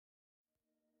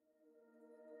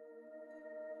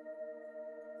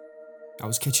I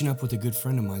was catching up with a good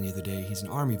friend of mine the other day. He's an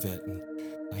Army vet, and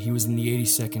he was in the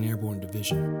 82nd Airborne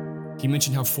Division. He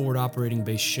mentioned how Forward Operating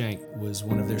Base Shank was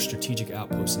one of their strategic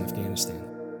outposts in Afghanistan.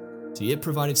 See, it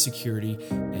provided security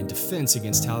and defense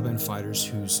against Taliban fighters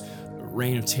whose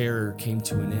reign of terror came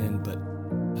to an end, but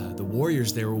the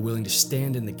warriors there were willing to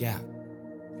stand in the gap.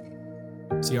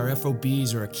 See, our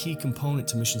FOBs are a key component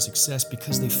to mission success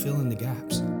because they fill in the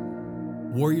gaps.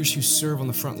 Warriors who serve on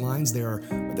the front lines, they are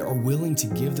willing to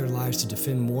give their lives to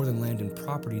defend more than land and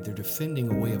property. They're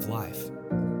defending a way of life.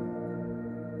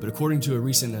 But according to a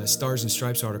recent Stars and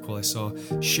Stripes article I saw,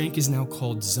 Shank is now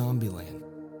called Zombieland.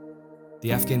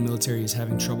 The Afghan military is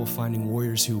having trouble finding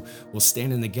warriors who will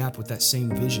stand in the gap with that same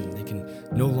vision. They can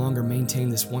no longer maintain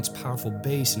this once powerful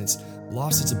base, and it's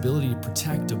lost its ability to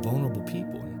protect a vulnerable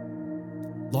people.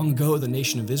 Long ago, the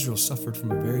nation of Israel suffered from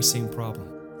the very same problem.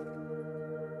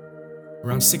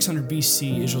 Around 600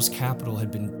 BC, Israel's capital had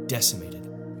been decimated.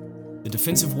 The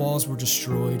defensive walls were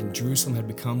destroyed, and Jerusalem had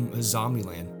become a zombie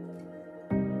land.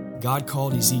 God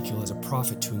called Ezekiel as a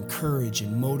prophet to encourage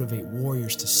and motivate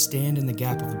warriors to stand in the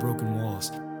gap of the broken walls.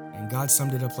 And God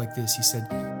summed it up like this. He said,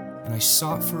 "And I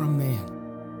sought for a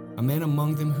man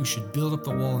among them who should build up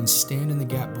the wall and stand in the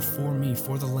gap before me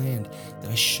for the land, that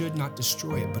I should not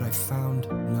destroy it, but I found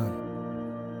none."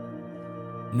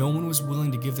 No one was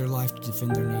willing to give their life to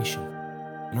defend their nation.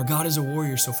 And our God is a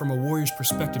warrior, so from a warrior's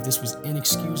perspective, this was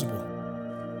inexcusable.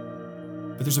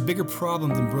 But there's a bigger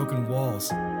problem than broken walls.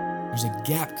 There's a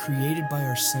gap created by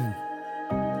our sin.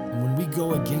 And when we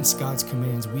go against God's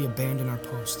commands, we abandon our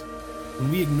post.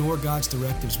 When we ignore God's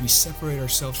directives, we separate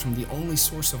ourselves from the only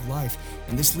source of life,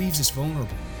 and this leaves us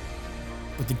vulnerable.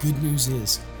 But the good news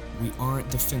is, we aren't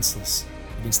defenseless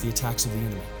against the attacks of the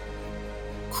enemy.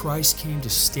 Christ came to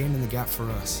stand in the gap for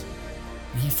us.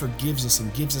 And He forgives us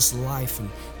and gives us life, and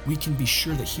we can be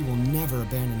sure that He will never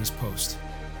abandon His post.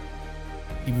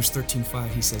 Hebrews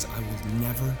 13:5, He says, "I will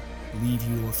never leave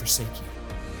you or forsake you."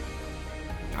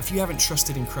 Now, if you haven't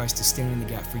trusted in Christ to stand in the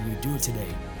gap for you, do it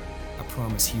today. I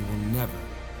promise He will never,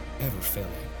 ever fail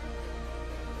you.